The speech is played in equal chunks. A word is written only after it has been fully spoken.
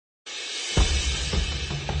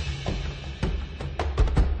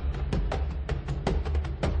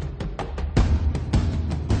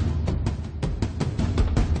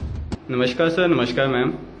नमस्कार सर, नमस्कार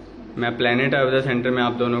मैम। मैं प्लेनेट आयुर्वेदा सेंटर में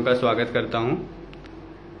आप दोनों का स्वागत करता हूं।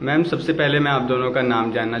 मैम, सबसे पहले मैं आप दोनों का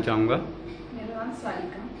नाम जानना चाहूँगा। मेरा नाम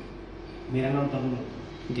सारिका। मेरा नाम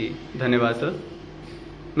तरुण। जी, धन्यवाद सर।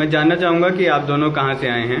 मैं जानना चाहूँगा कि आप दोनों कहाँ से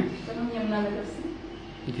आए हैं? सर, हम यमुनानगर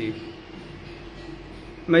से। जी,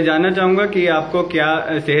 मैं जानना चाहूँगा कि आपको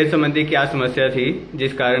क्या सेहत संबंधी क्या समस्या थी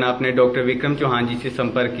जिस कारण आपने डॉक्टर विक्रम चौहान जी से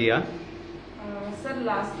संपर्क किया? सर,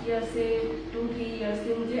 लास्ट ईयर से 2-3 ईयर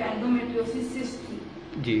से मुझे एंडोमेट्रियोसिस सिस्ट थी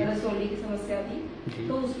जी। रसोली की समस्या थी जी।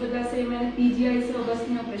 तो उस वजह से मैंने पीजीआई से अगस्त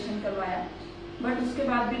में ऑपरेशन करवाया, बट उसके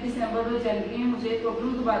बाद भी दिसंबर और जनवरी में मुझे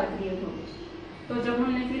प्रॉब्लम दोबारा क्रिएट हो गई। तो जब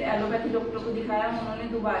हमने फिर एलोपैथी डॉक्टर को दिखाया, उन्होंने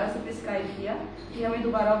दोबारा से प्रिस्क्राइब किया कि हमें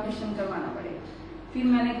दोबारा ऑपरेशन करवाना पड़ेगा। फिर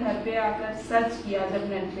मैंने घर पे आकर सर्च किया जब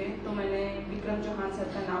नेट पे, तो मैंने विक्रम चौहान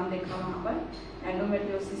सर का नाम देखा वहाँ पर,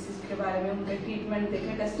 एंडोमेट्रियोसिस के बारे में उनके ट्रीटमेंट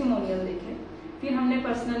देखे, टेस्टिमोनियल देखे। फिर हमने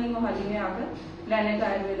पर्सनली मोहाली में आकर प्लेनेट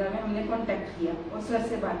आयुर्वेदा में हमने कांटेक्ट किया और सर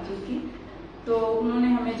से बातचीत की। तो उन्होंने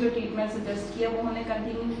हमें जो ट्रीटमेंट सजेस्ट किया वो हमने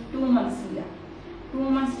कंटिन्यू 2 मंथ्स लिया। 2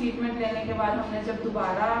 मंथ्स ट्रीटमेंट लेने के बाद हमने जब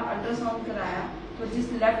दोबारा अल्ट्रासाउंड कराया तो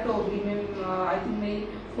जिस लेफ्ट ओवरी में आई थिंक मेरी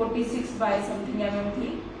 46 बाय समथिंग mm थी,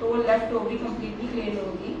 तो वो लेफ्ट ओवरी कम्प्लीटली क्लियर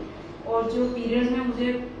होगी। और जो पीरियड्स में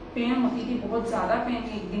मुझे पेन होती थी, बहुत ज़्यादा पेन,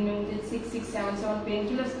 एक दिन में मुझे 6-7 पेन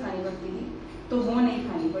किलर्स खानी पड़ती थी, तो वो नहीं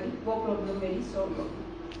खानी पड़ी। वो प्रॉब्लम मेरी सॉल्व हो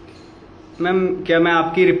गई। मैम, क्या मैं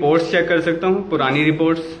आपकी रिपोर्ट्स चेक कर सकता हूँ, पुरानी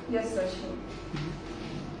रिपोर्ट्स? Yes sir, sure.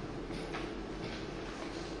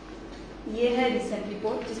 ये है रिसेंट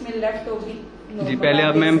रिपोर्ट जिसमें लेफ्ट ओवरी जी, पहले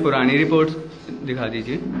आप मैम पुरानी रिपोर्ट्स दिखा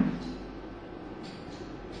दीजिए।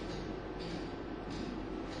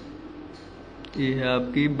 ये है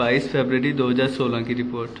आपकी 22 फरवरी 2016 की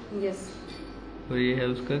रिपोर्ट। यस। और ये है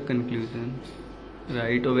उसका कंक्लूजन।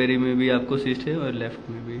 राइट ओवेरी में भी आपको सिस्ट है और लेफ्ट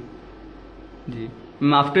में भी। जी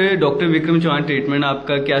ma'am, after doctor Vikram Chauhan treatment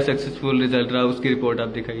आपका क्या सक्सेसफुल रिजल्ट रहा, उसकी रिपोर्ट आप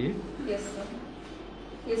दिखाइए। यस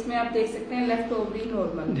सर, इसमें आप देख सकते हैं लेफ्ट ओवरी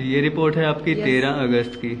नॉर्मल। जी, ये रिपोर्ट है आपकी 13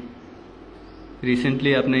 अगस्त की।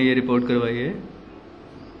 रिसेंटली आपने ये रिपोर्ट करवाई है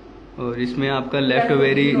और इसमें आपका लेफ्ट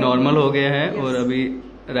ओवेरी नॉर्मल हो गया है और अभी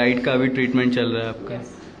राइट का भी ट्रीटमेंट चल रहा है आपका।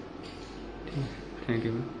 Thank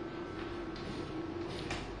you ma'am.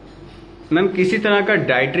 मैम, किसी तरह का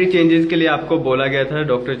डाइटरी चेंजेस के लिए आपको बोला गया था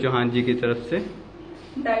डॉक्टर चौहान जी की तरफ से?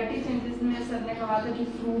 डाइटरी चेंजेस में सर ने कहा था कि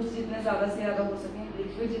फ्रूट्स जितने ज्यादा से ज्यादा हो सके,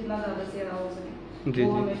 लिक्विड जितना ज्यादा से ज्यादा हो सके, जी,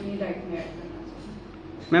 वो जी। हमें अपनी डाइट में ऐड करना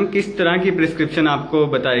चाहिए। मैम, किस तरह की प्रिस्क्रिप्शन आपको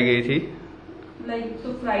बताई गई थी? लाइक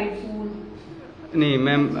तो फ्राइड फूड नहीं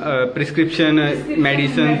मैम, प्रिस्क्रिप्शन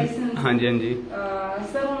मेडिसिन। हाँ जी, हाँ जी।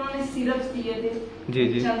 सर, उन्होंने सिरप्स दिए थे। जी,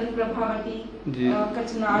 जी। चंद्र प्रभावती जी,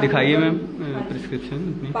 कचनार दिखाइए मैम हाँ जी। प्रिस्क्रिप्शन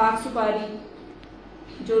अपनी। पाक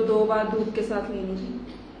सुपारी जो 2 बार दूध के साथ लेनी थी।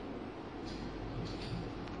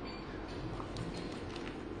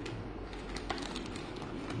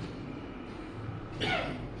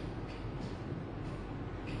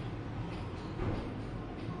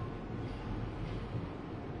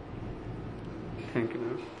 Thank you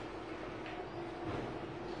ma'am.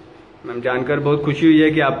 मैम, जानकर बहुत खुशी हुई है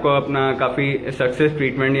कि आपको अपना काफ़ी सक्सेस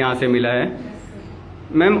ट्रीटमेंट यहाँ से मिला है।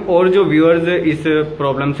 मैम, और जो व्यूअर्स इस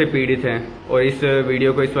प्रॉब्लम से पीड़ित हैं और इस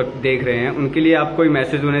वीडियो को इस वक्त देख रहे हैं, उनके लिए आप कोई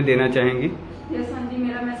मैसेज उन्हें देना चाहेंगी? यस हाँ जी,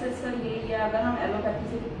 मेरा मैसेज सर यही है, अगर हम एलोपैथी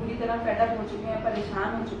से पूरी तरह फेडअप हो चुके हैं,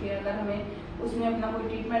 परेशान हो चुके हैं, अगर हमें उसमें अपना कोई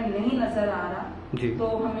ट्रीटमेंट नहीं नजर आ रहा जी। तो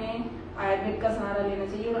हमें आयुर्वेद का सहारा लेना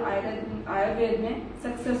चाहिए। और आयुर्वेद में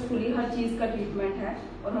सक्सेसफुली हर चीज का ट्रीटमेंट है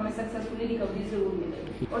और हमें सक्सेसफुली रिकवरी जरूर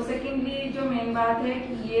मिलेगी। और सेकेंडली जो मेन बात है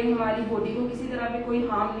कि ये हमारी बॉडी को किसी तरह भी कोई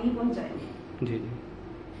हार्म नहीं पहुंचाएंगे। जी, जी।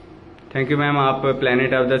 थैंक यू मैम, आप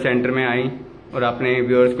प्लेनेट ऑफ द सेंटर में आई और आपने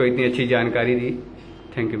व्यूअर्स को इतनी अच्छी जानकारी दी।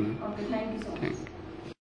 Thank you ma'am. Okay, thank you so much.